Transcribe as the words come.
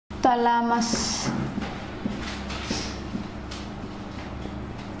Thalamus.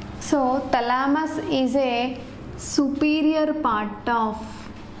 So thalamus is a superior part of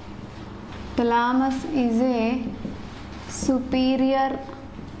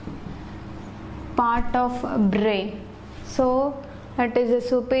brain. So that is a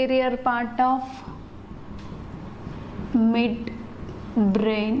superior part of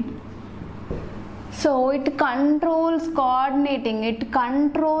midbrain. So it controls coordinating, it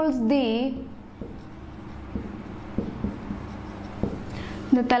controls the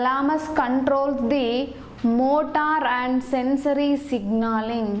thalamus controls the motor and sensory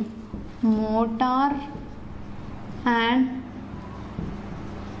signaling. Motor and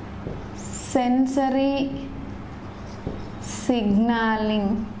sensory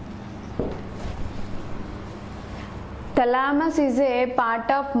signaling. Thalamus is a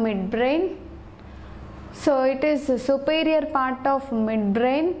part of midbrain. So it is a superior part of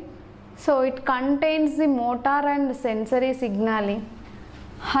midbrain. So it contains the motor and sensory signaling.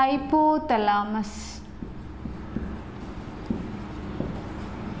 Hypothalamus.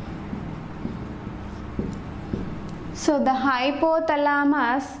 So the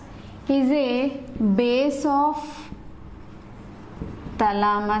hypothalamus is a base of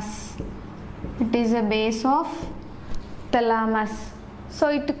thalamus. It is a base of thalamus. So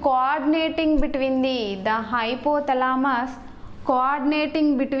it coordinating between the hypothalamus,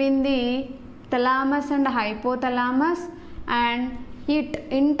 coordinating between the thalamus and hypothalamus, and it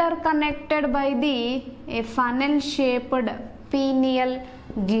interconnected by a funnel shaped pineal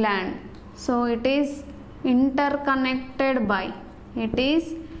gland. So it is interconnected by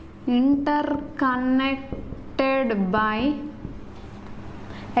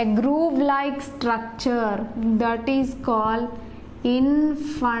a groove like structure that is called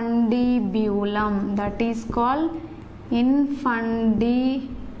infundibulum.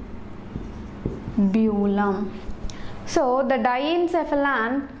 So the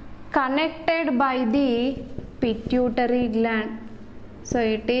diencephalon connected by the pituitary gland. So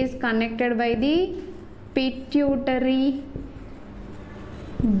it is connected by the pituitary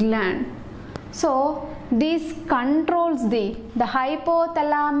gland. So this controls the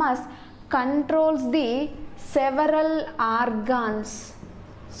hypothalamus controls the several organs.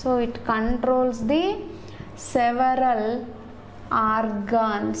 So it controls the several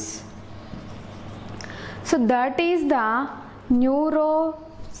organs. So that is the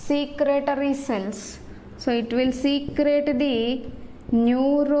neurosecretory cells. So it will secrete the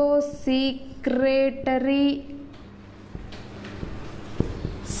neurosecretory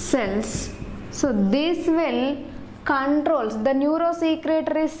cells. So this will controls the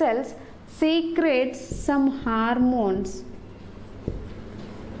neurosecretory cells secretes some hormones.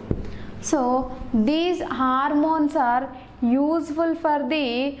 So these hormones are useful for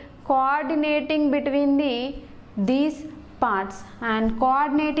the coordinating between these parts and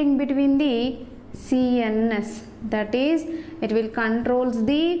coordinating between the CNS. That is, it will controls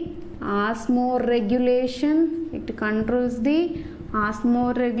the osmoregulation. It controls the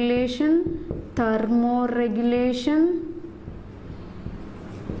osmoregulation, thermoregulation,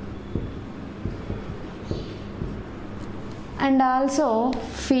 and also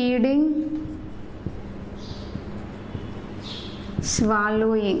feeding,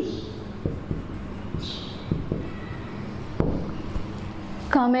 swallowing.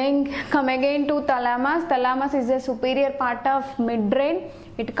 Come again to thalamus. Thalamus is a superior part of midbrain.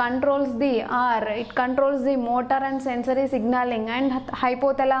 It controls the motor and sensory signaling. And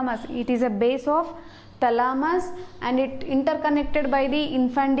hypothalamus, it is a base of thalamus and it interconnected by the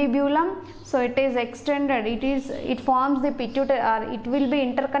infundibulum. So it is extended. It forms the pituitary, or it will be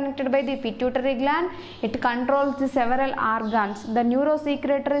interconnected by the pituitary gland. It controls the several organs. The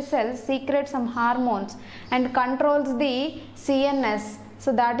neurosecretory cells secrete some hormones and controls the CNS.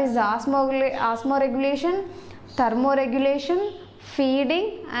 So that is the osmoregulation, thermoregulation,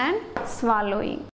 feeding and swallowing.